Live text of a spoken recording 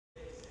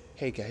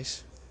Hey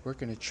guys, we're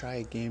gonna try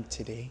a game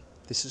today.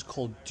 This is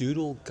called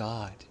Doodle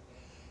God,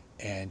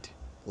 and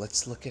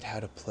let's look at how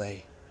to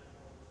play.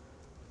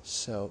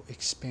 So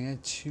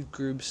expand two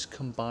groups,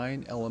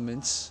 combine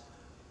elements,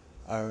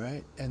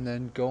 alright, and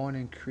then go on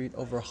and create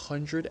over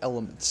 100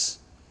 elements,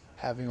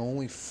 having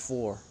only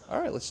 4.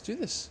 Alright, let's do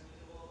this.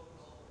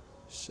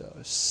 So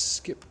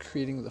skip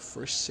creating the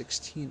first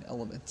 16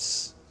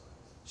 elements.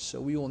 So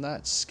we will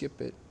not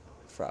skip it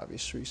for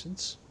obvious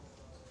reasons.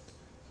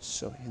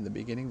 So in the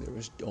beginning there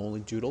was only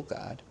Doodle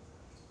God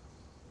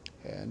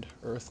and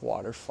earth,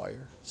 water,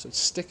 fire. So it's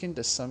sticking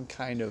to some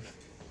kind of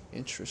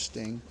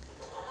interesting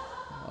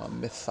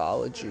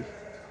mythology.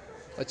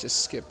 Let's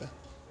just skip it.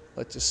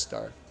 Let's just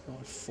start. I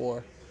want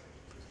 4.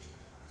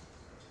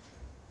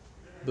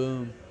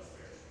 Boom.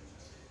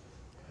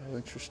 Oh,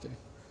 interesting.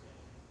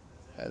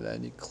 And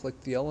then you click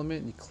the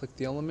element, and you click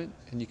the element,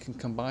 and you can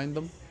combine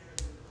them.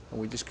 And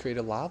we just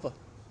created lava.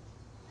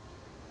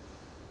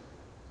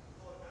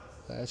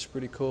 That's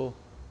pretty cool.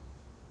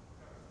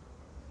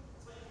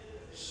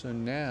 So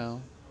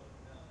now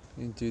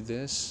you do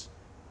this,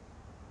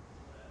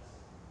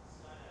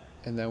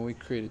 and then we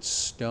created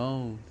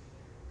stone.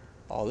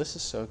 Oh, this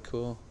is so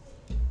cool.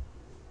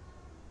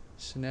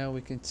 So now we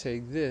can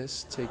take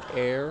this, take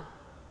air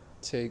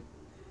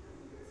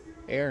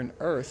and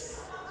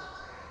earth.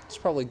 It's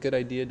probably a good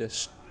idea to,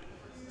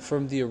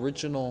 from the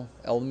original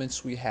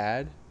elements we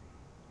had,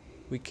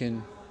 we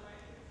can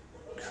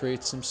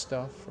create some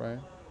stuff, right?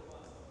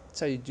 That's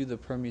how you do the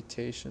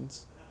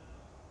permutations.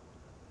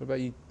 What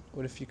about you?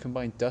 What if you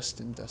combine dust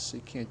and dust? So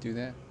you can't do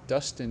that.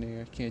 Dust and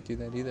air, can't do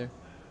that either.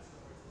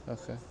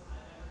 Okay.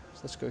 So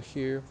let's go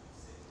here.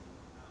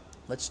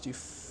 Let's do,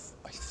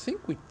 I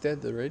think we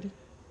did that already.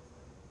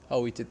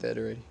 Oh, we did that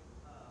already.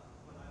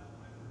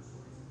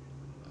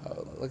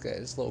 Oh, look at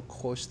this little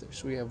coaster.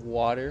 So we have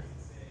water.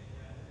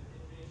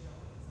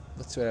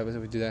 Let's see what happens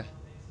if we do that.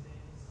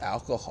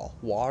 Alcohol.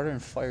 Water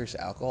and fire is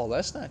alcohol.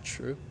 That's not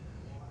true.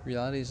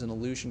 Reality is an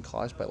illusion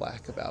caused by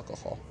lack of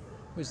alcohol.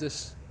 What is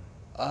this?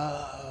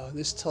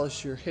 This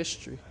tells your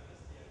history.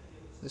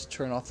 Let's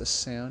turn off the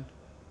sound.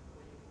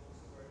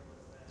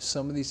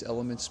 Some of these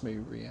elements may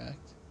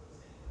react.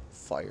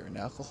 Fire and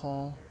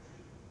alcohol.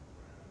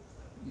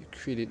 You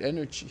created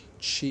energy.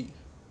 Chi.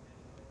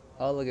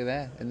 Oh, look at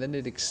that. And then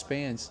it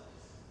expands.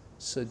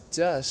 So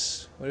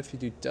dust. What if you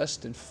do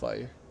dust and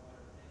fire?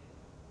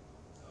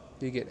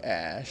 You get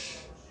ash.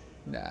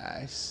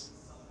 Nice.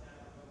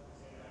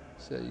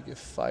 So you get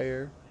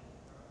fire.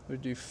 We'll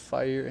do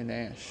fire and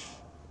ash.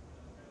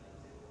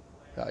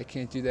 Oh, I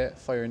can't do that.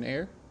 Fire and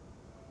air.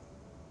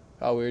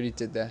 Oh, we already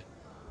did that.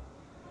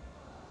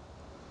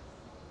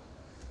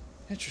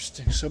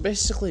 Interesting. So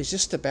basically it's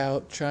just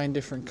about trying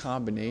different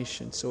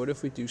combinations. So what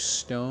if we do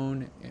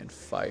stone and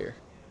fire?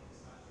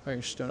 Fire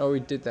and stone. Oh,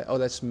 we did that. Oh,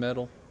 that's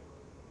metal.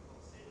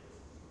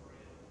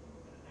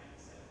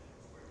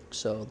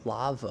 So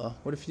lava.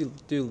 What if you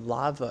do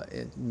lava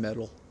and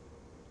metal?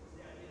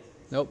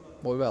 Nope.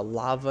 What about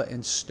lava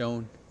and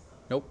stone?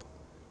 Nope.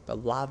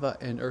 But lava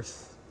and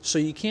earth. So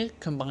you can't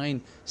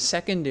combine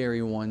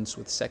secondary ones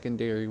with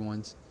secondary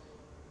ones.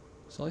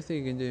 It's the only thing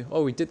you can do.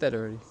 Oh, we did that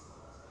already.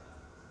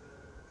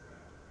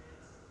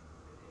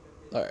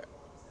 Alright.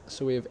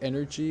 So we have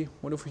energy.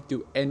 What if we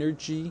do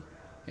energy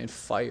and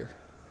fire?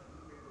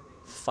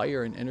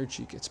 Fire and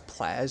energy gets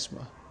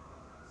plasma.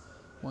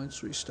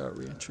 Once we start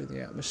re-entering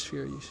the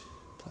atmosphere, you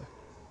play.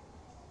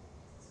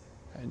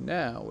 And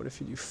now, what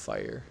if you do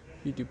fire?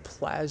 You do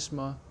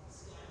plasma.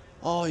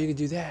 Oh, you can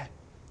do that.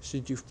 So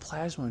you do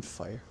plasma and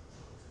fire.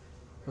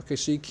 Okay,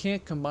 so you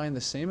can't combine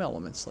the same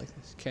elements like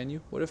this, can you?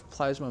 What if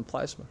plasma and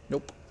plasma?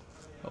 Nope.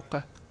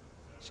 Okay.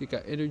 So you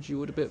got energy.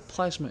 What about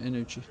plasma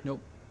energy?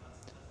 Nope.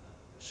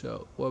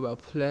 So what about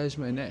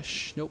plasma and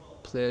ash?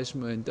 Nope.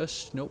 Plasma and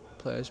dust? Nope.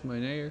 Plasma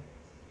and air?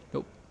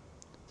 Nope.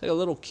 It's like a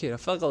little kid. I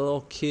felt like a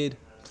little kid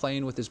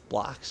playing with his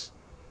blocks.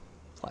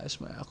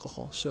 Plasma,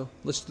 alcohol. So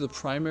let's do the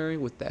primary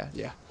with that.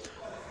 Yeah.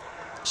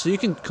 So you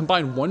can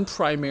combine one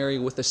primary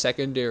with a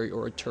secondary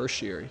or a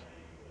tertiary.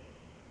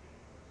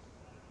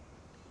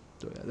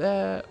 Do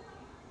that.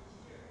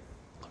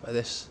 How about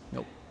this?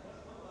 Nope.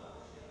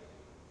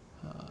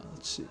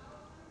 Let's see.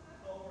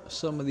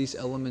 Some of these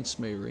elements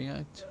may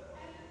react.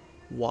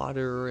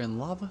 Water and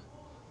lava.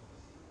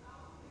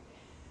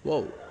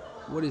 Whoa.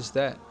 What is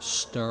that?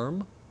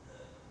 Sturm?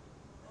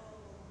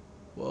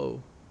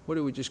 Whoa. What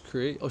did we just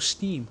create? Oh,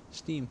 steam.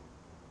 Steam.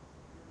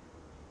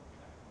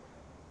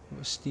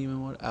 Steam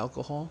and water.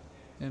 Alcohol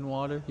and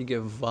water. You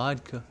get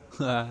vodka.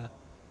 To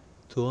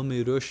all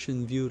my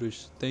Russian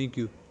viewers, thank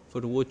you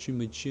for watching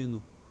my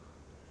channel.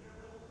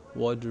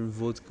 Water and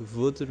vodka.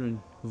 Water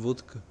and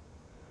vodka.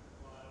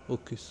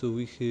 Okay, so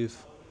we have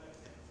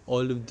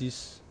all of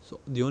this. So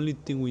the only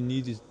thing we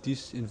need is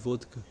this and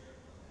vodka.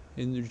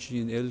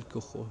 Energy and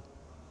alcohol.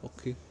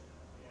 Okay.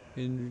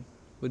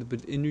 What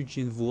about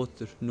energy and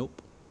water?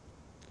 Nope.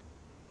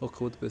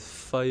 Okay, what about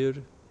fire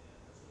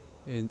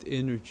and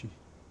energy?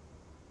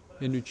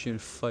 Energy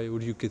and fire.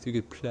 What do you get? You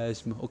get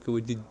plasma. Okay,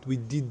 we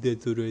did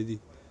that already.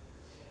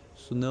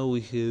 So now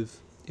we have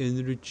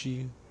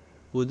energy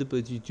What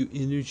about you do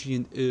energy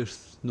and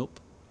earth? Nope.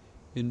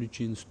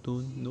 Energy and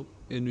stone? Nope.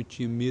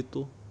 Energy and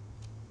metal?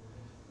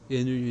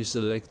 Energy is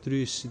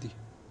electricity.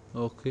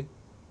 Okay.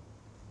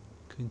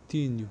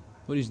 Continue.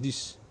 What is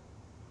this?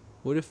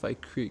 What if I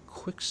create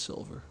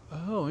quicksilver?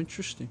 Oh,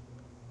 interesting.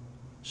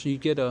 So you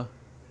get a...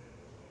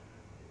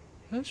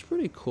 That's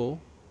pretty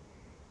cool.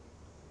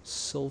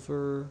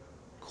 Silver,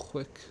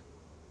 quick.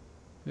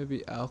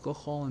 Maybe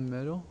alcohol and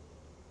metal?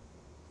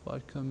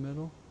 Vodka and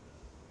metal?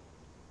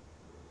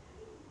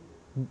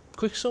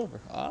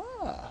 Quicksilver.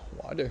 Ah,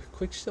 water,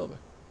 quicksilver.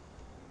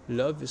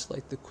 Love is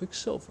like the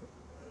quicksilver.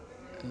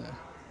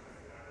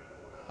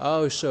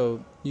 Oh,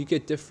 so you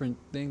get different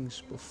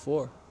things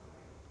before.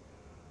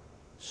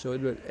 So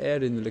it will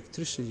add in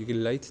electricity, you get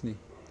lightning.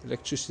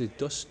 Electricity,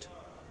 dust.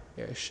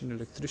 Ash and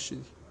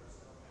electricity.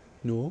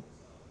 No,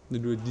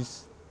 it was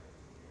this.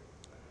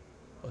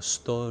 A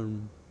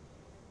storm.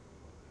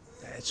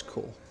 That's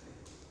cool.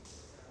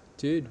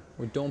 Dude,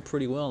 we're doing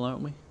pretty well,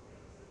 aren't we?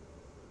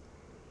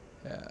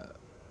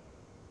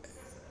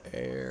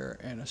 Air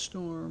and a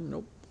storm.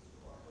 Nope.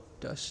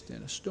 Dust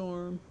and a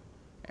storm.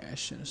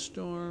 Ash and a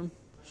storm.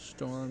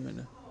 Storm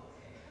and a...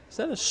 Is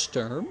that a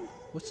storm?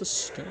 What's a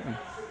storm?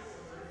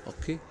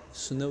 Okay,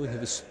 so now we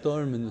have a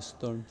storm and a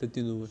storm. That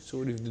you know. So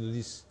what if we do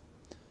this?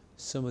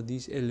 Some of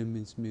these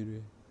elements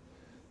maybe.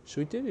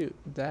 So we did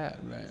that,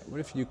 right? What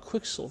if you do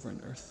quicksilver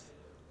and earth?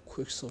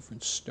 Quicksilver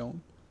and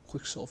stone?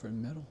 Quicksilver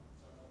and metal?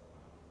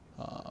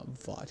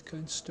 Vodka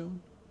and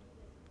stone?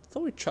 I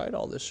thought we tried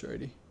all this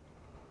already.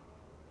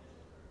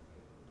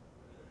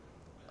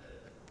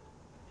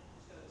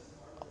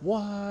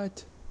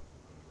 What?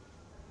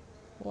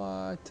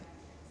 What?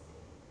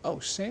 Oh,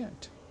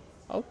 sand.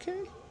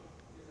 Okay.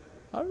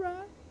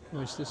 Alright.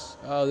 What's this?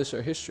 Oh, this is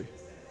our history.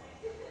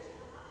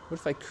 What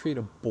if I create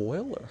a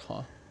boiler,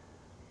 huh?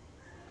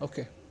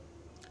 Okay.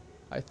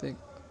 I think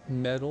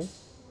metal.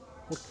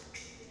 What?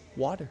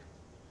 Water.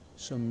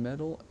 So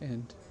metal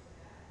and...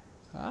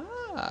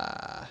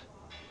 Ah.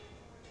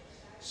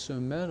 So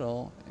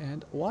metal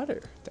and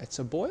water. That's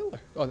a boiler.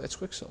 Oh, that's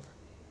quicksilver.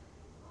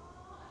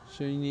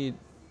 So you need...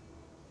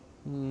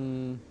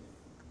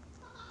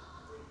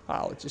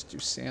 let's just do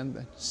sand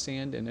then.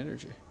 Sand and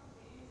energy.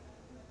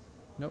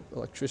 Nope,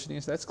 electricity,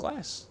 that's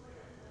glass.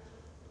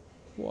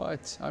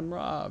 What? I'm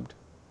robbed.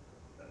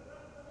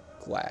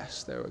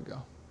 Glass, there we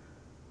go.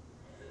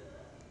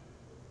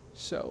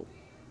 So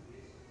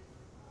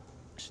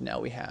now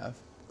we have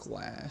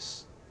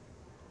glass.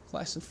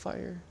 Glass and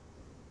fire.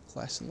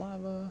 Glass and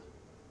lava.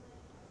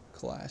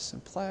 Glass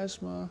and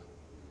plasma.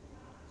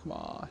 Come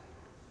on.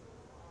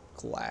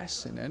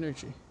 Glass and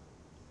energy.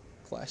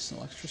 Glass and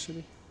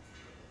electricity.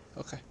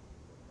 Okay.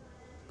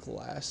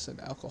 Glass and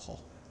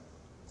alcohol.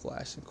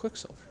 Glass and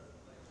quicksilver.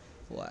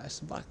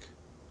 Glass and vodka.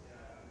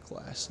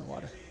 Glass and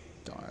water.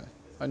 Darn.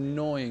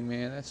 Annoying,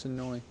 man. That's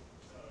annoying.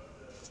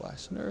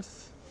 Glass and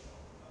earth.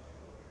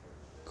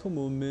 Come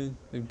on, man.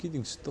 I'm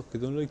getting stuck. I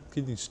don't like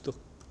getting stuck.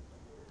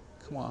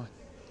 Come on.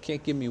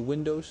 Can't give me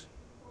windows?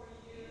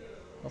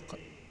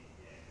 Okay.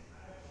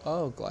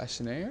 Oh, glass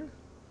and air?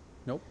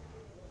 Nope.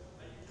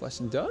 Glass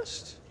and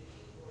dust?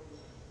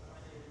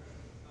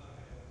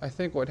 I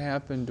think what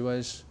happened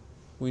was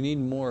we need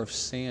more of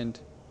sand.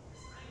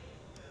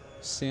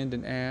 Sand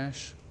and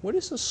ash. What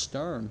is a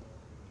storm?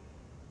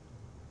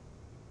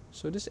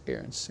 So it is air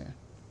and sand.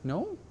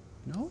 No?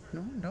 No?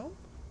 No? No?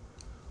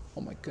 Oh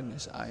my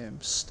goodness, I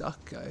am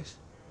stuck, guys.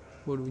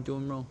 What are we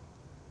doing wrong?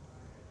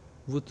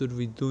 What are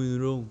we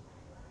doing wrong?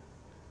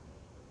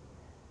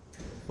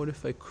 What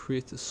if I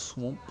create a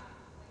swamp?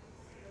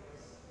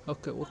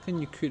 Okay, what can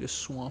you create a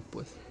swamp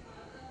with?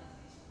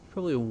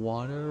 Probably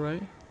water,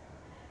 right?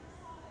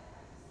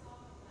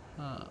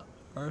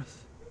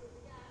 Earth.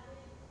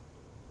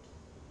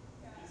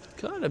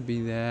 Gotta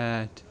be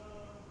that.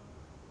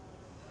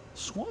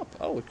 Swamp.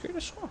 Oh, we create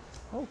a swamp.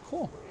 Oh,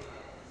 cool.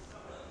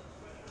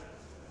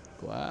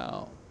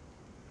 Wow.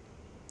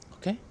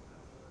 Okay.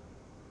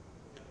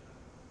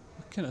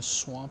 What can a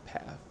swamp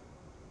have?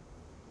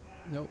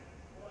 Nope.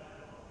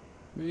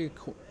 Maybe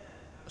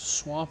a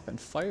swamp and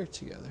fire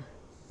together.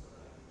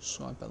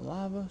 Swamp and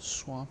lava.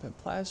 Swamp and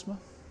plasma.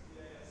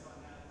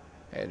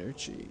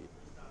 Energy.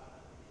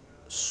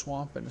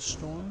 Swamp and a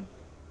storm.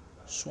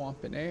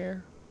 Swamp and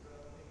air.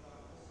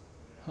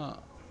 Huh.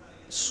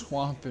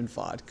 Swamp and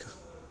vodka.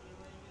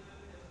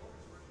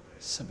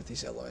 Some of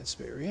these elements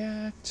may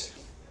react.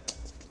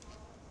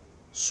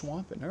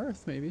 Swamp and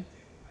earth, maybe.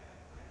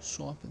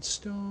 Swamp and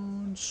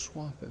stone.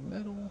 Swamp and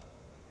metal.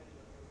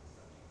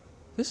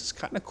 This is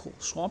kind of cool.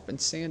 Swamp and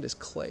sand is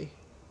clay.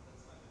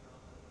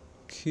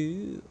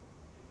 Cool.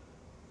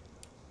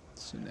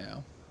 So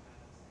now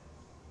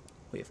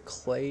we have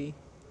clay.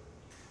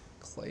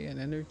 Clay and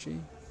energy.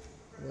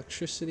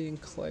 Electricity and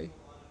clay.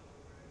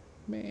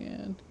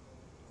 Man.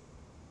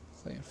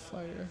 Clay and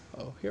fire.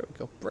 Oh, here we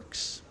go.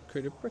 Bricks.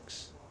 Created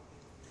bricks.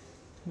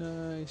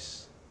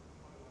 Nice.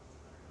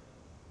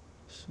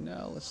 So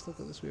now let's look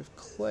at this. We have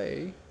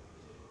clay.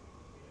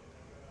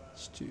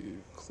 Let's do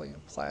clay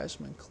and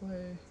plasma and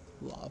clay.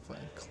 Lava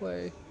and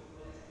clay.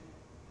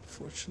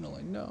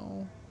 Fortunately,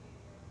 no.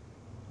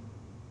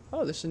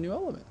 Oh, this is a new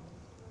element.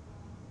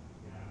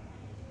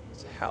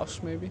 It's a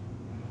house, maybe.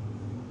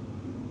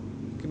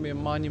 Give me a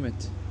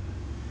monument.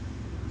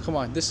 Come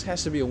on, this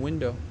has to be a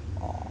window.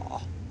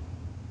 Aww.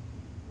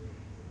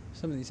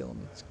 Some of these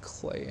elements.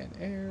 Clay and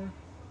air.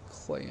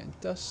 Clay and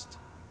dust.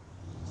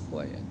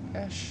 Clay and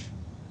ash.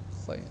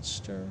 Clay and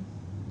stir.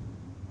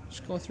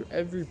 Just going through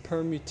every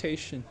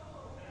permutation.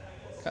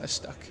 Kind of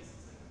stuck.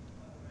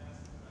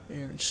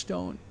 Air and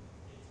stone.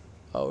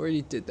 Oh,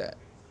 already did that.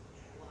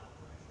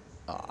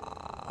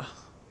 Ah.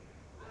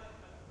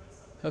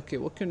 Okay,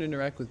 what can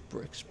interact with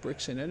bricks?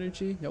 Bricks and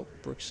energy? Nope.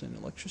 Bricks and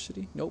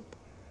electricity? Nope.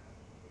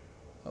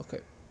 Okay.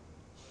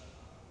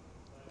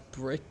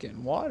 Brick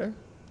and water?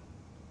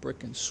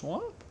 Brick and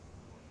swamp?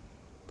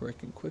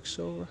 Brick and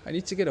quicksilver? I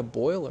need to get a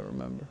boiler,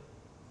 remember?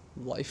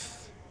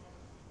 Life.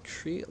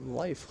 Create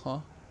life, huh?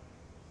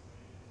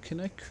 Can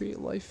I create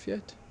life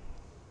yet?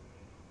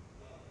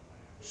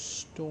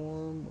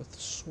 Storm with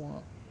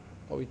swamp.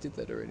 Oh, we did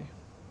that already.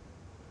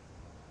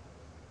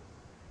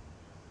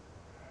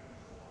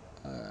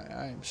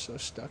 I am so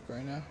stuck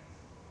right now.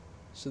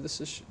 So this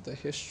is the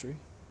history.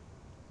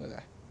 Look at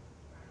that.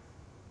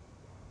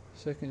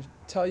 So I can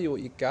tell you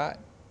what you got.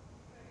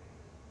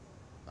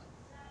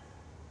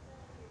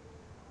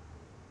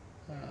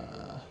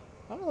 Oh,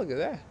 look at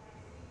that.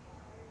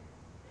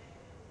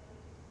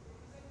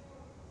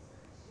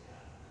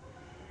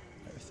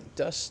 Earth and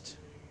dust.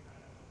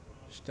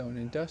 Stone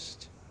and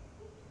dust.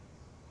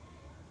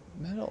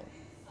 Metal.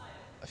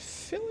 I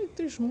feel like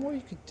there's more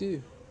you could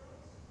do.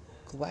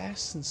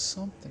 Glass and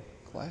something.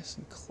 Glass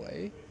and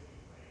clay.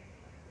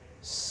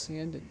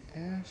 Sand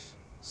and ash.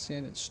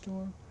 Sand and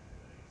storm.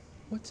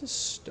 What's a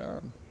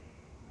storm?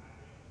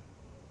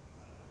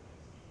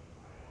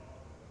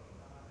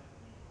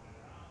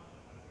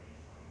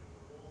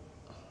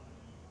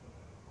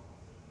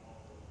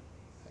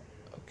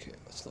 Okay,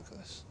 let's look at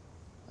this.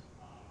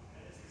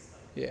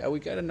 Yeah, we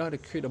gotta know how to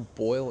create a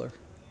boiler.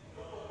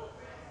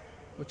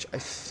 Which I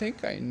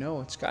think I know.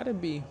 It's gotta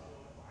be...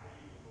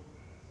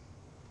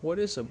 What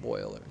is a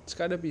boiler? It's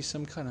gotta be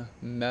some kind of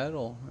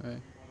metal,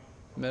 right?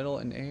 Metal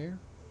and air?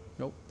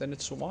 Nope, then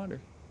it's water.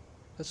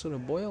 That's what a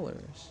boiler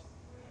is.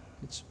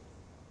 It's...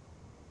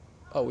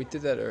 Oh, we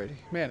did that already.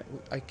 Man,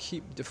 I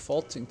keep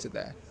defaulting to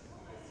that.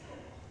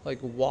 Like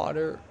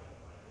water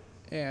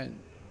and...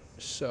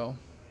 So...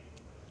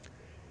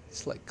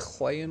 It's like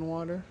clay and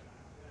water.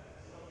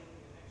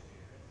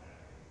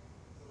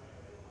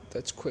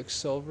 That's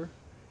quicksilver.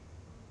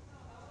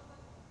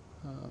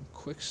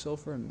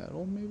 Quicksilver and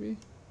metal, maybe?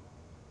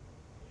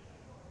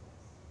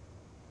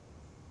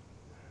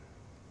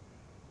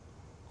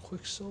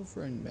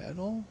 Quicksilver and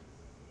metal?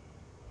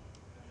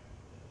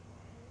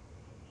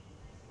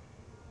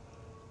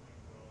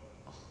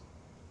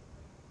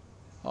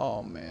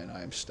 Oh man,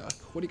 I am stuck.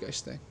 What do you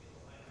guys think?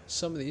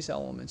 Some of these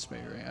elements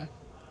may react.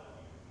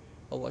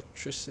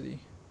 Electricity.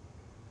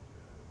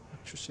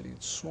 Electricity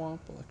and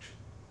swamp.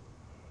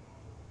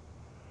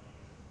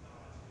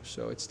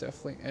 So it's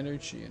definitely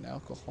energy and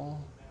alcohol.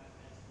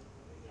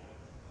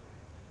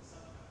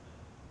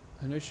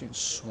 Energy and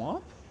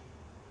swamp?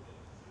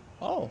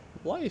 Oh,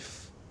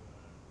 life.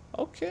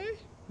 Okay,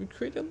 we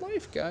created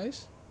life,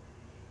 guys.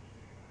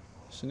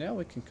 So now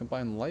we can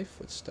combine life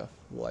with stuff.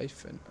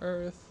 Life and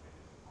earth.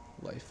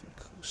 Life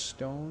and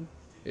stone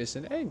is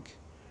an egg.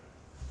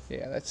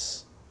 Yeah,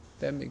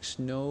 that makes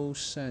no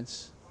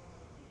sense.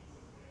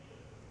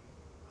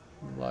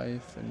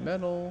 Life and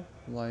metal.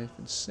 Life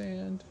and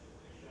sand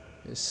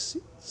is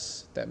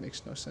seeds. That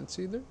makes no sense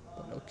either,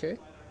 but okay.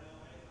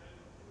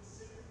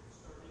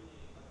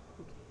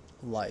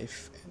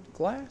 Life and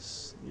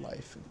glass.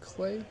 Life and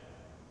clay.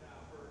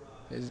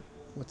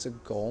 What's a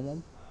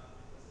golem?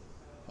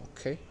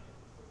 Okay.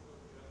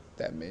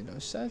 That made no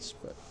sense,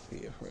 but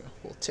yeah,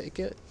 we'll take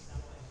it.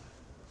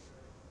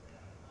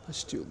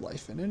 Let's do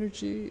life and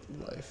energy,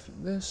 life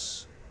and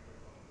this.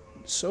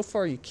 So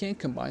far, you can't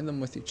combine them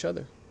with each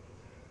other.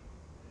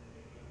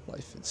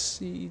 Life and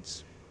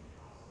seeds.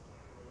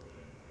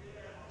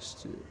 Let's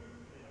do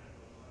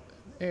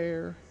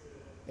air.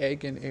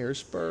 Egg and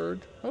air's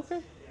bird.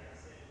 Okay.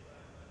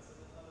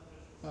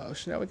 Oh,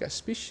 so now we got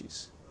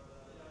species.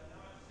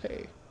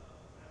 Hey.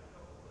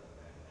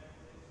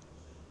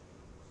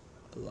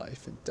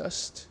 Life and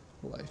dust.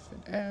 Life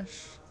and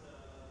ash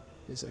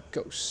is a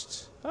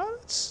ghost. Oh,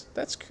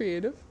 that's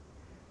creative.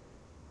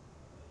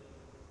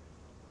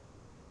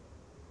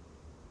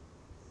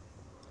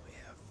 We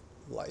have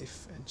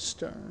life and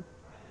stern.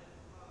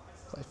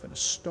 Life and a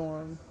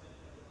storm.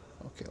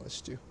 Okay, let's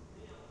do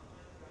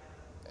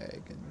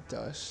egg and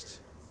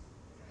dust.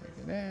 Egg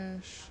and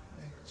ash.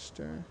 Egg and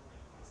stern.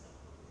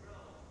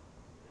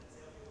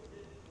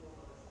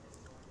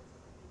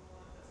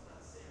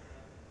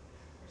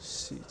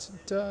 Seeds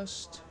and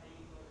dust.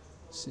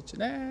 Seeds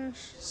and ash.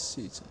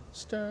 Seeds and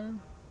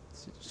stern.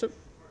 Seeds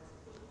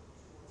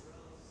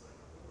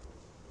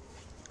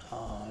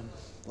and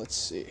let's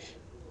see.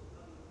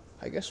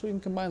 I guess we can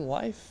combine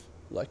life,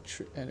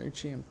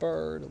 energy and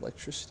bird,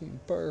 electricity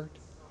and bird,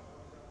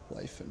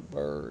 life and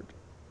bird.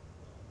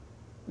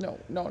 No.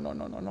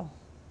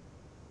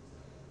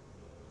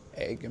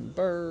 Egg and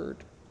bird.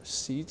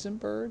 Seeds and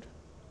bird?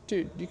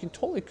 Dude, you can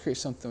totally create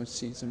something with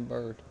seeds and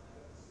bird.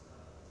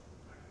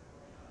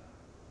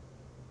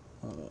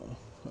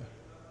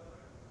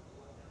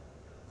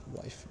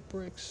 Life and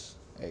bricks.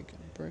 Egg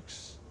and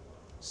bricks.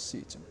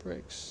 Seeds and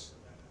bricks.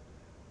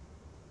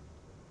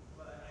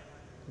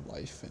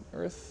 Life and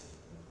earth.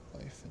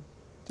 Life and...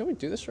 Did we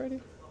do this already?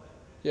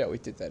 Yeah, we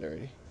did that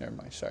already. Never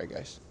mind. Sorry,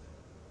 guys.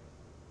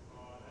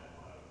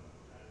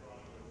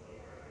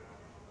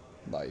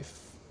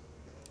 Life.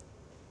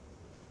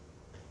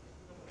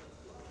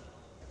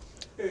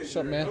 Hey, What's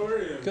up, Jerry, man? how are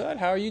you? Good.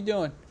 How are you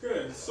doing?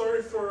 Good.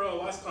 Sorry for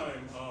last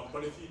time,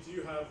 but if you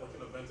do have like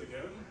an event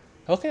again,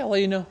 Okay, I'll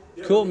let you know.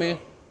 yeah, Cool, let me man.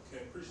 know.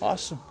 Okay, appreciate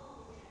Awesome.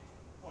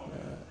 it. Oh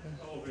man,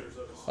 elevators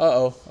are just...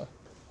 Uh-oh.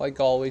 Like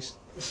always.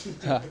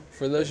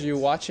 For those of you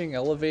watching,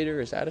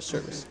 elevator is out of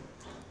service.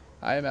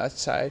 I am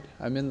outside.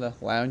 I'm in the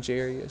lounge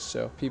area,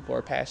 so people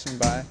are passing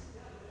by.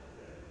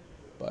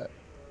 But,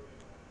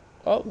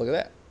 oh, look at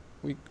that.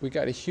 We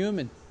got a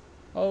human.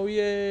 Oh,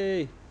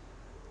 yay.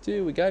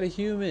 Dude, we got a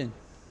human.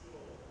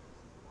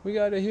 We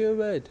got a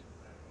human.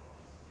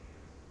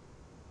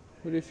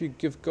 What if you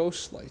give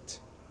ghost light?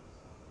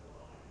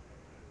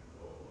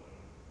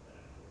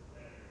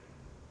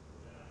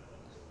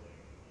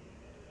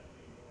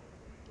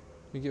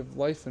 We give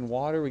life and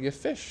water, we give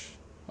fish.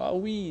 Oh,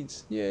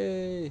 weeds.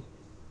 Yay.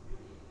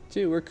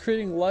 Dude, we're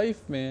creating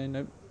life,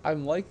 man.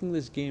 I'm liking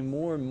this game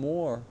more and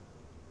more.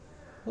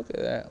 Look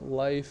at that.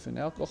 Life and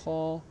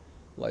alcohol,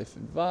 life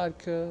and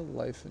vodka,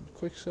 life and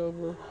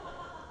quicksilver,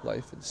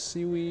 life and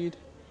seaweed.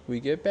 We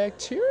get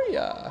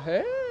bacteria.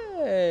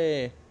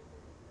 Hey.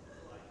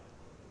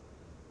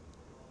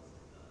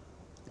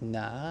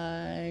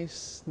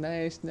 Nice,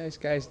 nice, nice,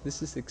 guys.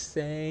 This is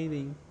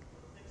exciting.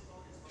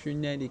 If you're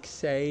not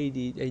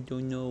excited, I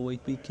don't know what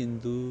we can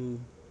do.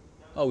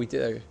 Oh, we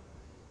did it.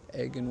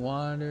 Egg and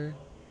water,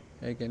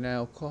 egg and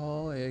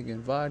alcohol, egg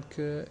and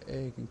vodka,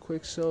 egg and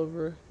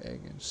quicksilver,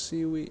 egg and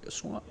seaweed,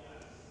 swamp.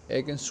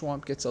 Egg and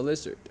swamp gets a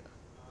lizard.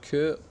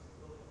 Cool.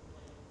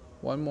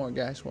 One more,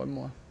 guys, one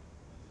more.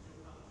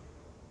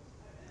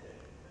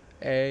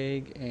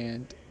 Egg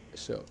and,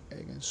 so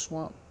egg and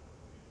swamp.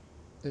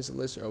 There's a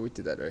lizard. Oh, we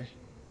did that already.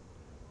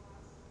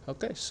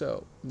 Okay,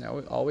 so now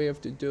all we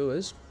have to do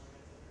is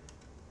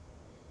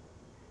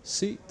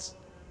seeds.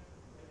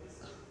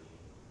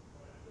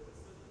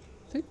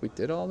 I think we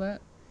did all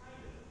that.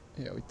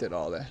 Yeah, we did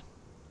all that.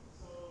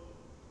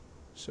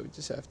 So we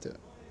just have to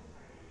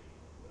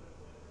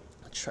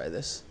try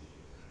this.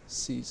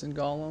 Seeds and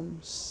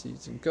golem,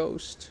 seeds and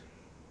ghost.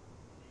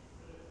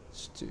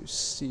 Let's do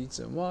seeds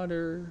and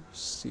water,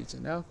 seeds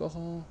and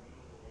alcohol,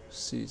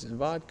 seeds and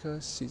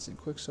vodka, seeds and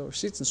quicksilver.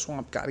 Seeds and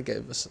swamp gotta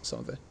give us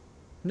something.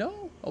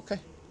 No? Okay.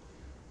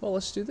 Well,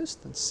 let's do this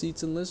then.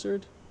 Seeds and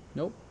lizard.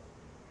 Nope.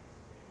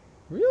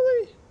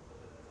 Really?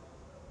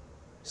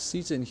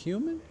 Seeds and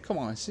human? Come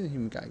on, seeds and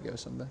human gotta give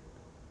us something.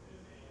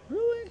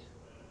 Really?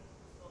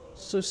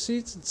 So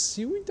seeds and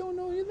seaweed don't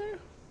know either?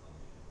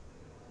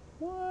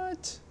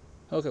 What?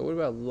 Okay, what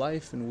about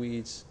life and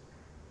weeds?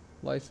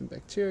 Life and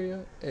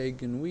bacteria,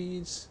 egg and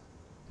weeds,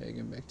 egg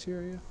and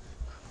bacteria.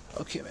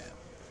 Okay,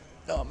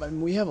 man.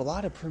 Man, we have a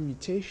lot of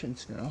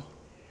permutations now.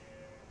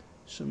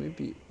 So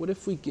maybe, what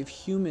if we give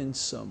humans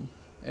some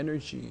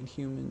energy and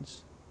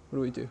humans?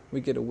 What do?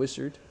 We get a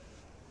wizard.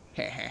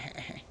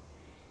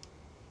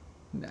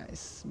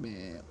 Nice,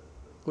 man.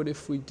 What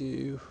if we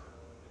do,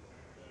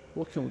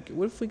 what can we get?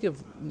 What if we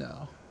give,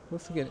 no.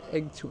 What if we get an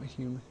egg to a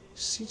human?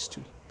 Seeds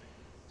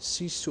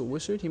to a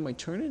wizard? He might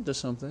turn into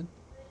something.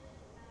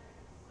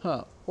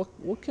 Huh,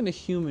 what can a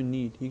human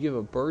need? You give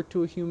a bird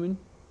to a human?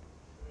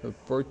 A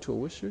bird to a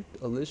wizard?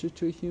 A lizard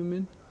to a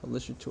human? A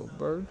lizard to a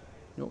bird?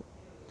 Nope.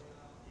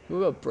 What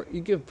about brick? You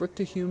give brick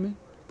to human?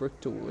 Brick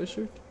to a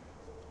wizard?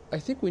 I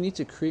think we need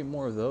to create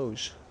more of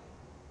those.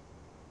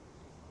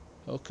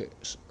 Okay,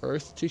 so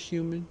earth to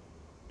human,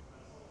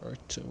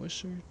 earth to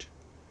wizard,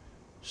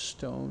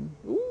 stone.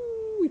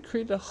 Ooh, we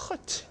created a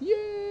hut.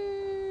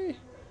 Yay!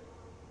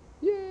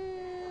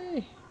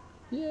 Yay!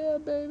 Yeah,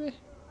 baby.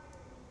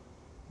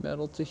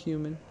 Metal to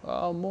human.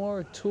 Oh,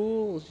 more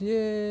tools.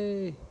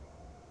 Yay!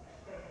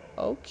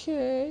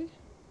 Okay.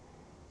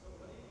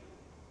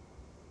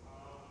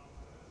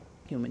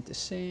 Human to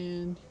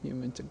sand,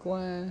 human to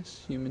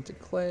glass, human to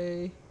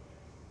clay.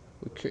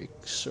 We create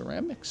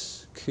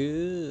ceramics.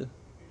 Cool.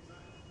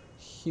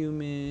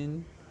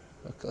 Human.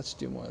 Okay, let's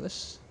do more of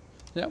this.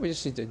 Now we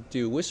just need to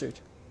do wizard.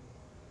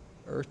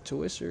 Earth to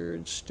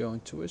wizard, stone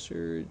to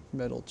wizard,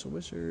 metal to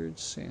wizard,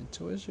 sand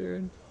to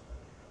wizard,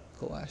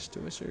 glass to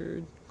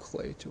wizard,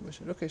 clay to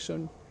wizard. Okay,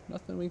 so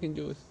nothing we can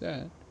do with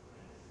that.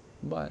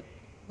 But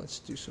let's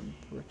do some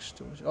bricks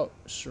to wizard. Oh,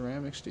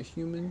 ceramics to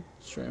human,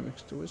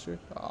 ceramics to wizard.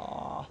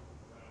 Ah.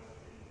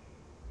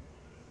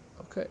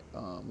 Okay,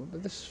 what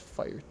about this?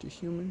 Fire to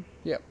human.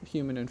 Yep,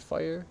 human and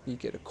fire. You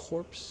get a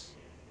corpse.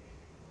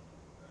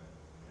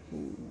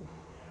 Ooh.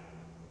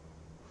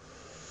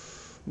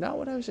 Not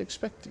what I was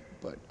expecting,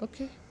 but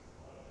okay.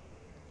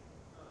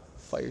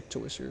 Fire to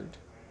wizard.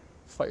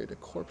 Fire to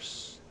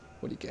corpse.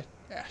 What do you get?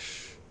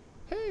 Ash.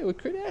 Hey, we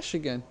create ash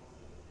again.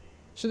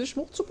 So there's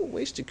multiple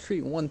ways to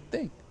create one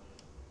thing.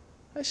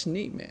 That's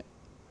neat, man.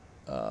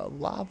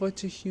 Lava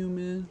to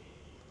human,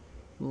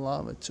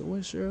 lava to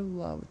wizard,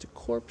 lava to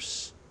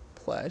corpse,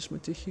 plasma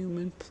to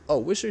human. Oh,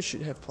 wizard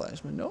should have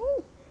plasma.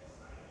 No?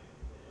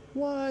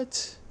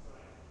 What?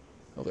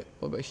 Okay,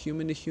 what about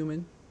human to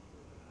human?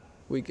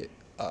 We get,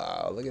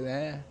 look at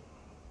that.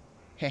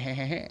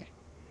 Hehehe.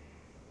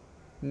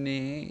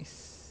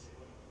 Nice.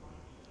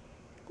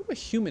 What about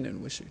human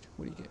and wizard?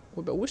 What do you get?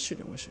 What about wizard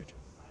and wizard?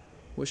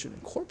 Wizard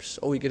and corpse?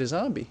 Oh, we get a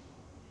zombie.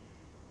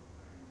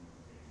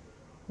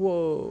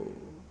 Whoa.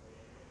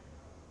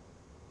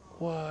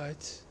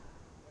 What?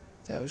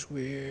 That was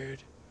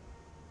weird.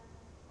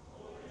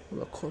 What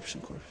about corpse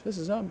and corpse? That's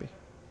a zombie.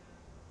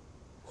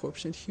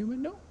 Corpse and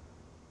human? No.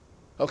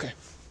 Okay.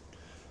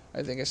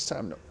 I think it's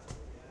time to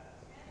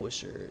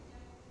wizard.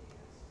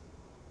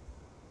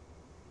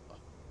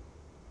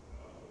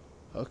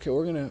 Okay,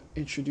 we're gonna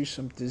introduce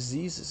some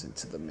diseases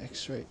into the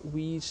mix, right?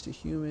 Weeds to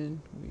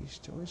human, weeds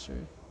to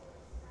wizard.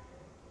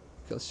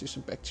 Okay, let's do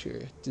some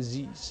bacteria.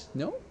 Disease.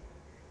 No?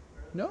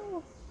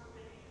 No?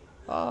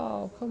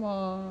 Oh, come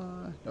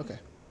on. Okay.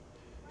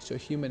 So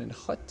human and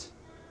hut.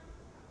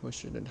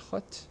 Wizard and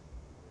hut.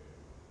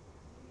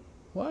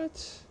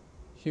 What?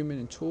 Human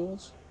and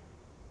tools.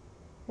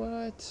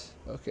 What?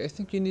 Okay, I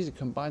think you need to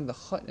combine the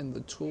hut and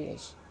the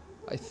tools.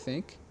 I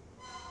think.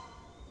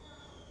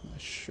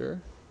 Not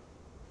sure.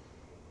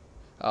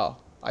 Oh,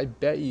 I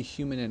bet you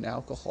human and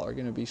alcohol are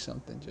gonna be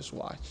something. Just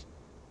watch.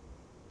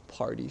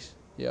 Parties.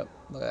 Yep,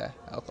 look at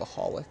that.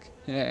 Alcoholic.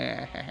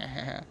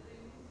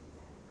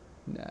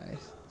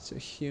 Nice. So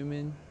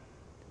human.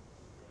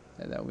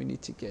 And then we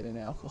need to get an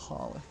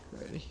alcoholic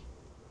ready.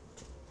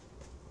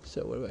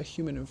 So what about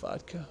human and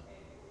vodka?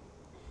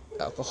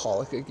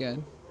 Alcoholic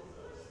again.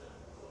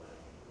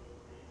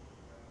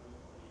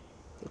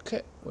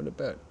 Okay, what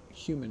about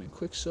human and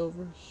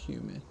quicksilver?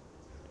 Human.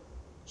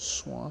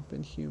 Swamp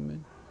and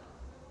human.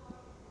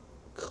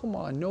 Come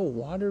on, no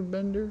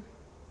waterbender?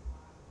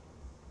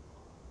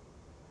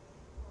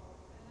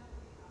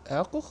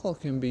 Alcohol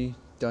can be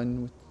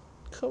done with...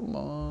 Come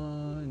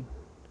on.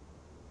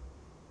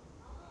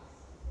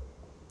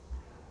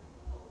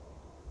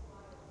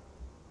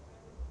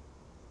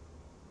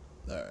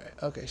 Alright,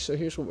 okay, so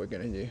here's what we're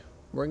gonna do.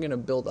 We're gonna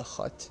build a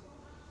hut.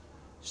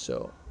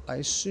 So, I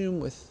assume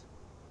with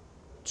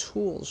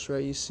tools,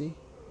 right, you see?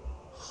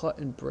 Hut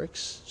and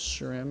bricks,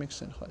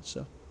 ceramics and hut,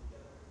 so...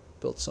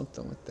 Build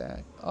something with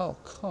that. Oh,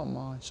 come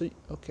on. So,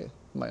 okay,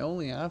 my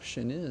only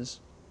option is...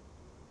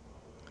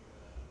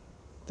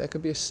 That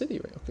could be a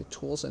city, right? Okay,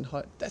 tools and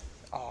hut. That...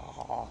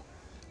 Oh.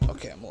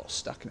 Okay, I'm a little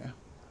stuck now.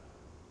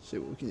 Let's see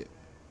what we can do.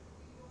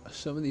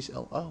 Some of these...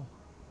 Oh.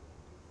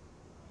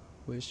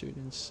 Wizard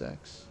and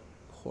sex.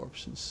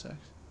 Corpse and sex.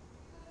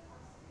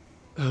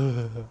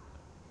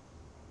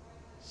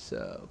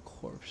 So,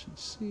 corpse and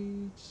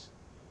seeds.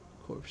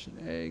 Corpse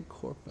and egg.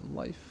 Corpse and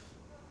life.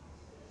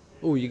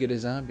 Oh, you get a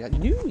zombie. I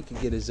knew we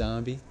could get a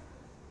zombie.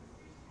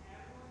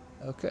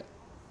 Okay.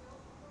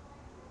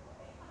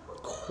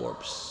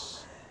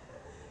 Corpse.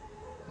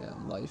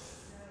 And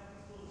life.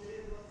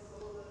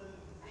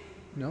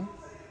 No?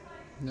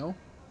 No?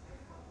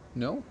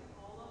 No?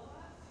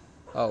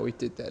 Oh, we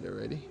did that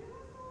already.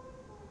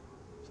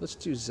 So let's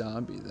do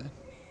zombie then.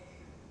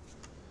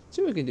 Let's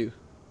see what we can do.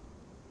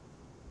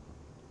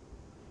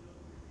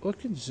 What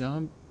can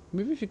zombie...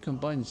 Maybe if you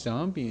combine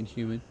zombie and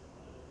human.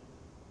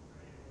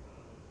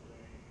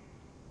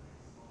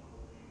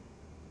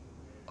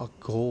 A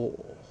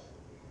goal.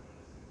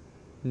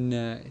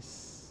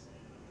 Nice.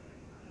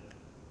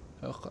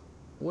 Okay.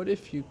 What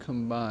if you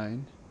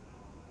combine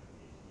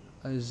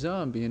a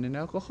zombie and an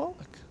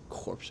alcoholic?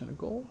 Corpse and a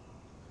goal?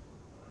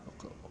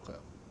 Okay, okay.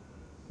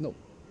 Nope.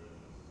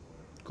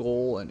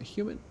 Goal and a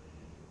human.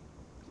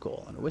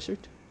 Goal and a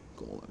wizard.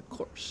 Goal and a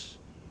corpse.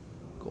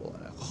 Goal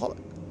and an alcoholic.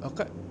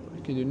 Okay, what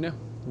we can do now?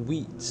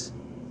 Weeds.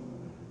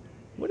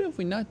 What have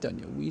we not done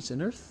yet? Weeds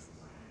and earth?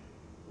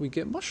 We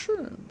get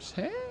mushrooms.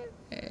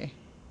 Hey.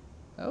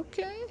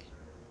 Okay.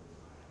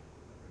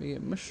 We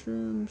get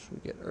mushrooms, we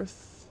get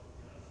earth,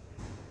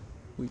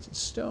 weeds and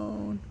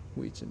stone,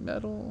 weeds and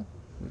metal,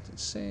 weeds and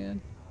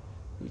sand,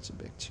 weeds and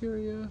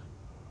bacteria,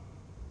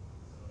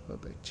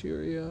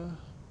 bacteria,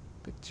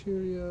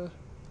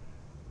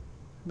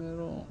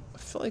 metal. I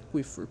feel like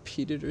we've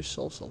repeated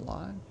ourselves a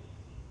lot,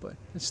 but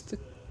it's the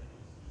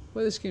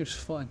way this game's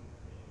fun.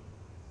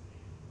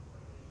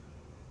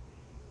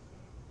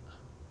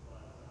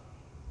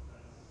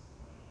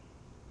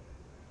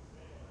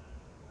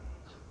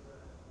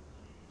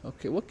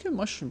 Okay, what can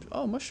mushrooms...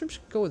 Oh, mushrooms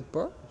can go with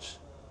birds.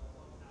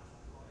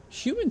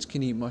 Humans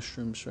can eat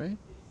mushrooms, right?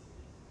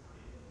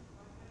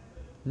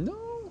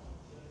 No.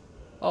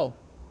 Oh,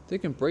 they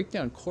can break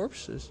down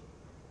corpses.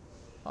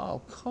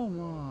 Oh, come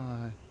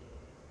on.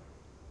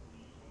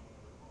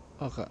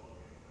 Okay.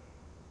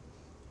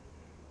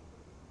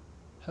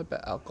 How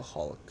about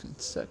alcoholic and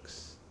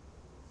sex?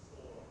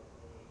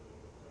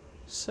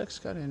 Sex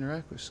gotta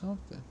interact with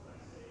something.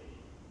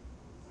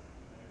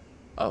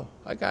 Oh,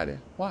 I got it.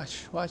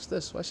 Watch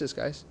this,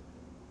 guys.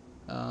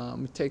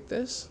 We take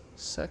this,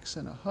 sex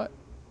in a hut.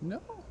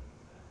 No.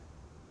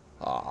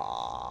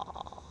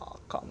 Ah,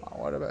 come on.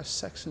 What about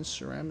sex and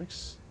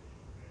ceramics?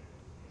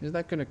 Is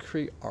that going to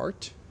create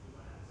art?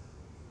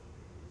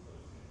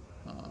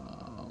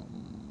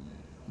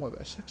 What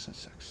about sex and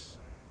sex?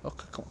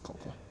 Okay, come on, come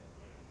on, come on.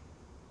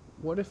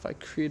 What if I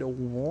create a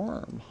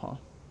worm, huh?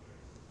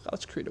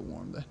 Let's create a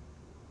worm then.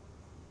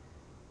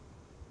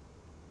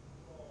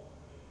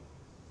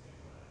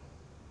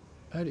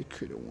 How do you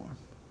create a worm?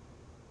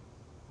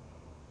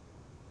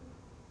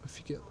 If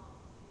you get...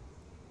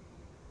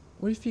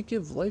 What if you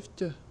give life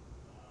to...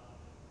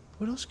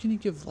 What else can you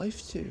give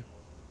life to?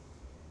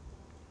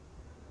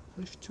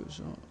 Life to a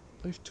zone.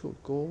 Life to a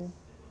goal.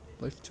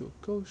 Life to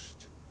a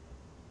ghost.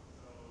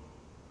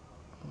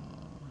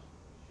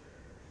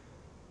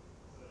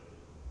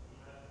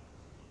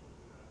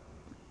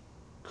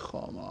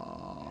 Come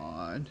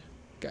on.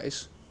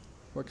 Guys,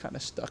 we're kind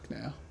of stuck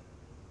now.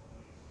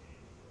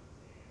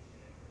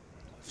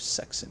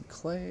 Sex and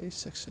clay,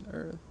 sex and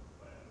earth.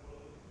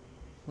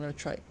 We're going to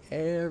try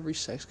every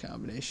sex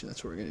combination.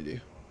 That's what we're going to do.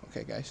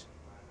 Okay, guys?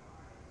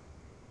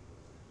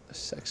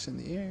 Sex in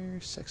the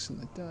air, sex in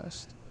the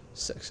dust,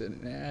 sex in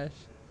an ash,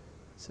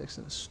 sex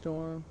in a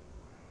storm.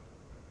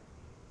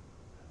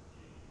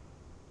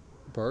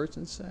 Birds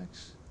and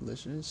sex,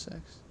 lizard and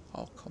sex.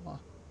 Oh, come on.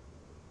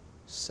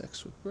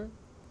 Sex with brick.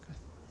 Okay.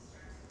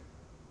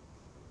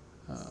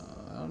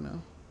 I don't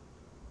know.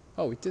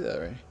 Oh, we did that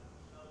already.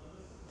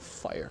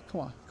 Fire.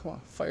 Come on, come on.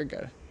 Fire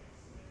gotta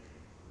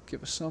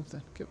give us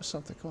something. Give us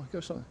something. Come on, give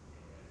us something.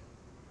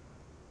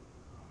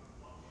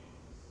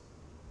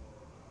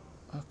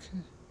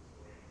 Okay.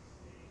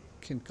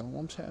 Can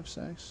golems have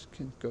sex?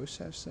 Can ghosts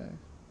have sex?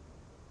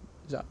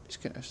 Zombies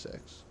can have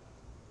sex.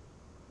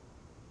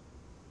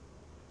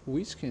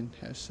 Weeds can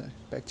have sex.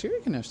 Bacteria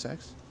can have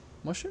sex.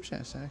 Mushrooms can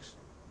have sex.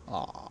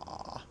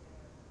 Ah.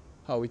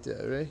 Oh, we did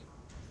it, right?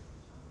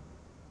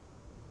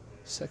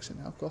 Sex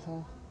and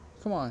alcohol.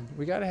 Come on,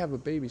 we gotta have a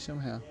baby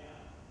somehow.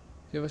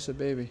 Give us a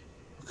baby.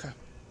 Okay.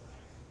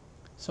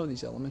 Some of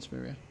these elements,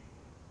 maybe.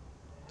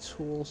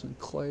 Tools and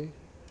clay.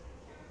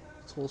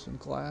 Tools and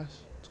glass.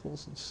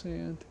 Tools and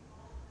sand.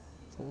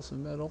 Tools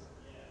and metal.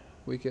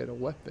 We get a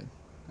weapon.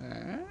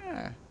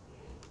 Ah.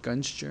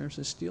 Guns, germs,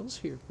 and steels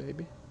here,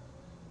 baby.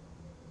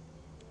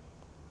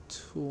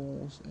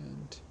 Tools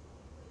and...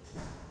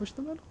 Where's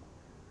the metal?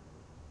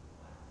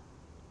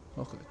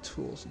 Okay,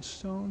 tools and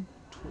stone.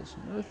 Tools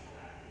and earth.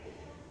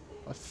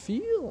 A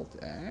field.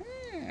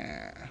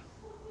 Ah.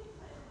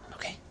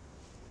 Okay.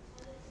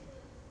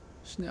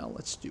 So now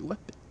let's do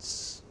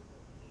weapons.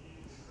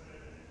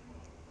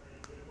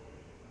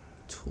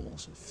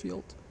 Tools and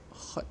field.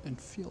 Hut and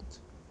field.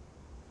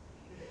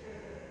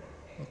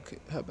 Okay,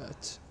 how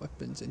about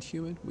weapons and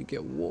human? We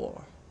get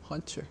war.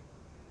 Hunter.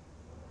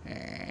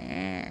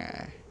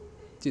 Ah.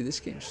 Dude, this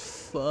game's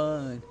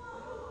fun.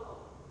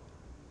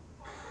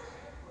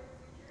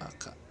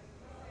 Okay.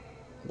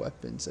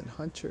 Weapons and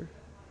hunter.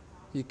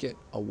 You get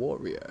a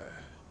warrior.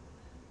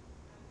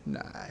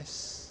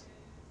 Nice.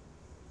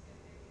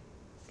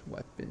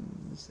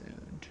 Weapons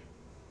and...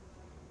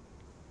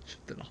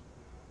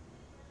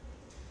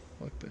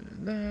 Weapon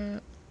and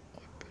that.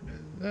 Weapon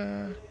and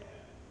that.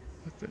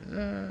 Weapon and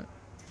that.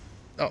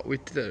 Oh, we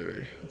did that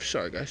already. I'm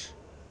sorry, guys.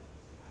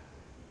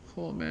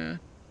 Cool, man.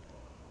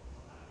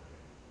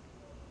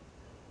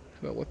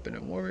 How about weapon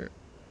and warrior?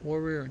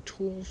 Warrior and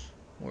tools.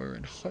 Warrior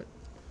and hut.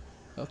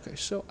 Okay,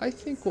 so I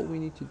think what we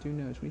need to do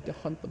now is we need to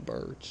hunt the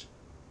birds.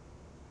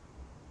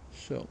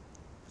 So,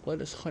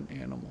 let us hunt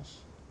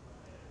animals.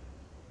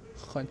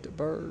 Hunt a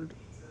bird.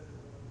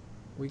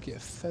 We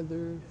get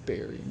feather,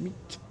 berry,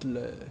 meat,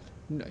 blood.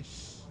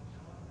 Nice.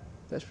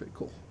 That's pretty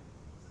cool.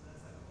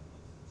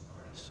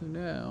 So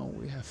now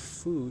we have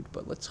food,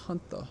 but let's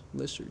hunt the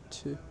lizard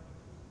too.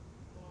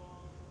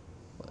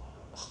 What?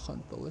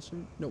 Hunt the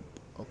lizard? Nope.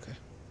 Okay.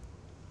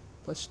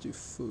 Let's do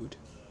food.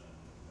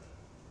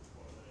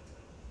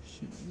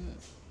 Shoot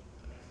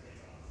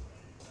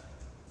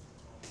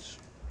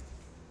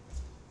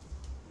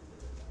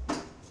that.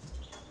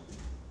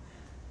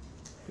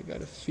 We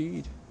gotta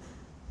feed.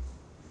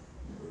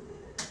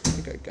 I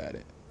think I got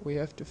it. We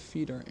have to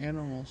feed our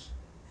animals.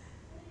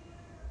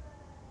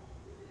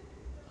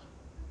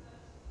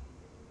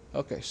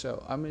 Okay,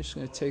 so I'm just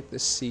gonna take the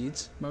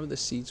seeds. Remember the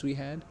seeds we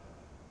had?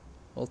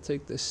 I'll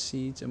take the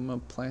seeds and I'm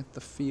gonna plant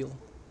the field.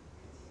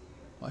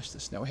 Watch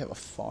this. Now we have a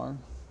farm.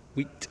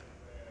 Wheat.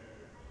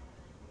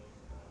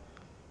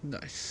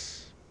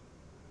 Nice.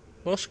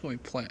 What else can we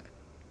plant?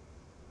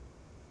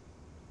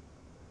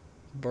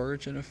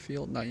 Birds in a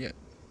field? Not yet.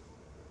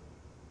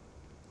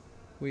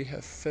 We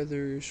have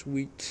feathers,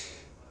 wheat.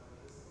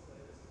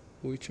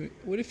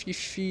 What if you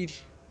feed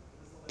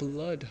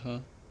blood, huh?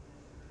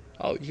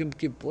 Oh, you can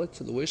give blood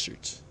to the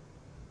wizards.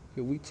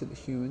 Give wheat to the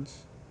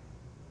humans.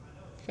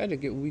 You gotta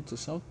get wheat to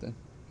something.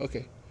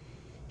 Okay.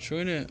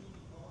 So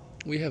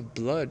we have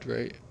blood,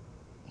 right?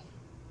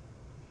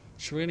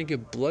 So we're gonna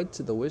give blood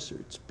to the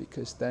wizards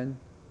because then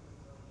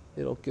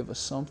it'll give us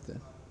something.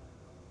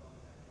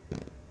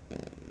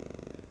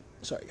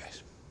 Sorry,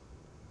 guys.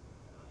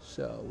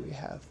 So we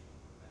have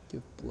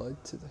give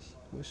blood to the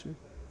wizard.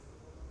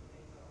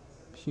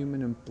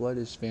 human and blood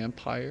is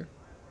vampire.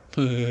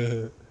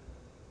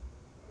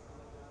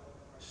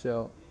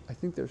 So I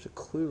think there's a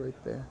clue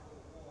right there.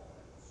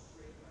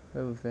 We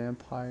have a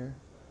vampire.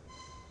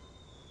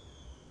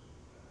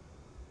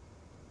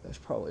 That's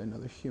probably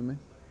another human.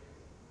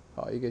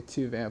 Oh, you get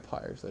 2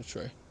 vampires, that's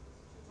right.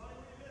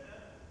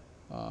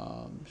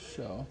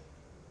 So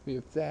we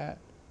have that.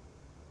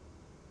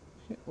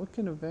 What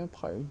can a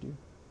vampire do?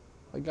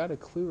 I got a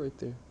clue right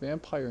there.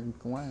 Vampire in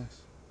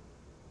glass.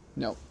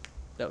 No,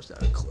 that was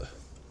not a clue.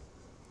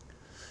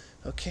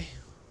 Okay.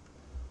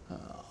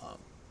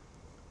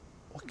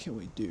 What can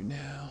we do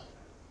now?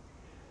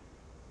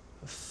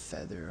 A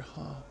feather,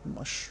 huh?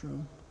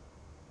 Mushroom.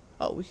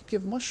 Oh, we could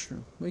give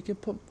mushroom. We could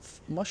put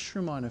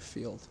mushroom on a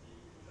field.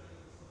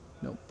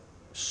 Nope.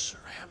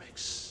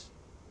 Ceramics.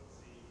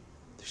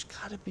 There's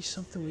gotta be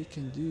something we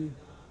can do.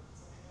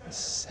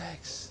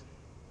 Sex.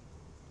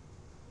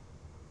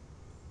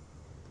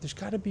 There's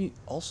gotta be,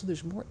 also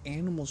there's more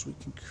animals we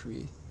can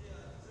create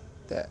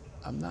that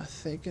I'm not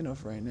thinking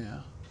of right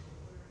now.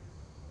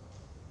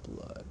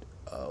 Blood.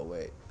 Oh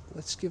wait,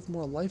 let's give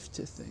more life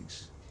to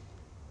things.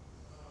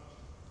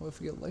 What if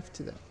we get life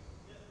to that?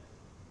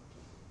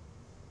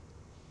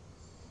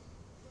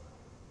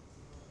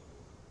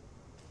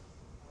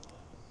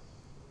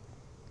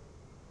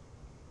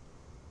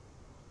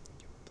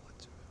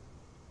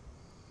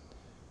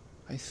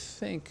 I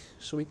think,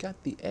 so we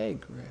got the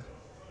egg, right?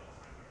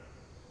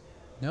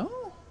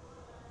 No?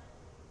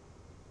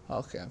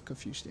 Okay, I'm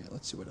confused here.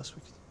 Let's see what else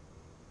we can.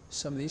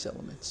 Some of these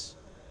elements.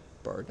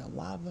 Bird on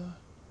lava.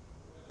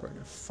 Bird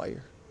on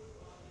fire.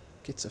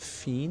 Gets a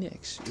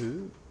phoenix.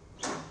 Ooh.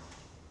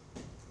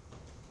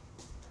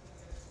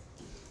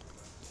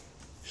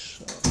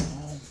 So,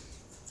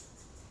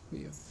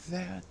 we have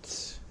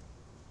that.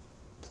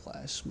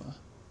 Plasma.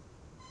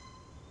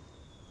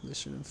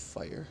 Lizard and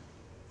fire.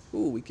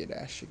 Ooh, we get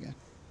ash again.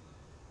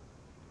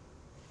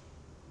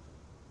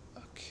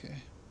 Okay.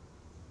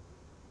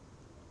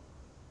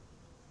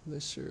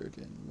 Lizard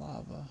and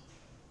lava.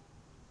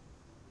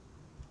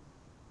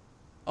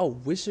 Oh,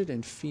 wizard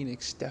and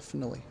phoenix,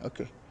 definitely.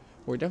 Okay.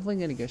 We're definitely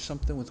going to get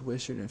something with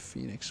wizard and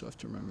phoenix, so I have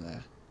to remember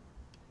that.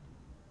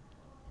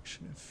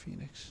 Wizard and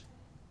phoenix.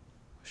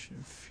 Wizard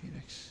and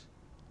phoenix.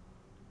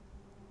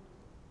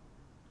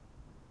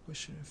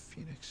 Wizard and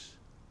phoenix.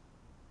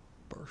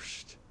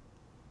 Burst.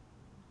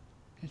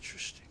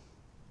 Interesting.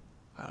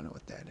 I don't know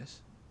what that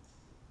is.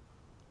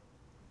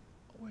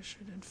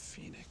 Wizard and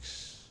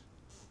phoenix.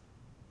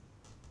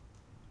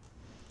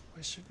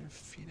 Wizard and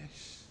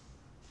phoenix.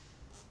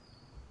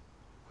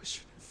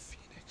 Wizard and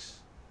phoenix.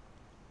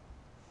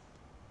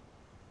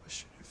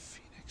 Wizard and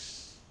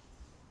phoenix.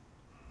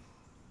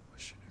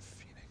 Wizard and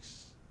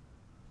phoenix.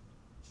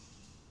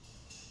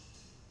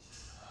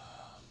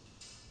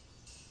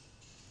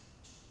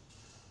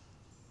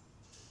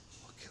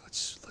 Okay,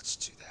 let's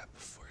do that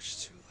before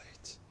it's too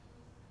late.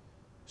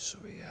 So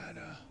we had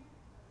a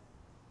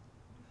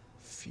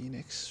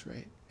phoenix,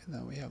 right? And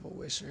then we have a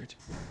wizard.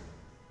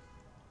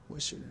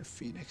 Wizard and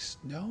phoenix.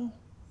 No?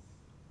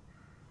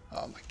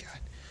 Oh my god.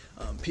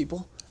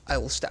 People, I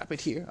will stop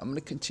it here. I'm going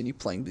to continue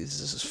playing because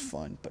this is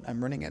fun, but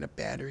I'm running out of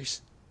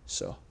batteries.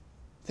 So,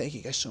 thank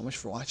you guys so much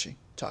for watching.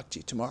 Talk to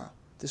you tomorrow.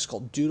 This is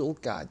called Doodle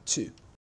God 2.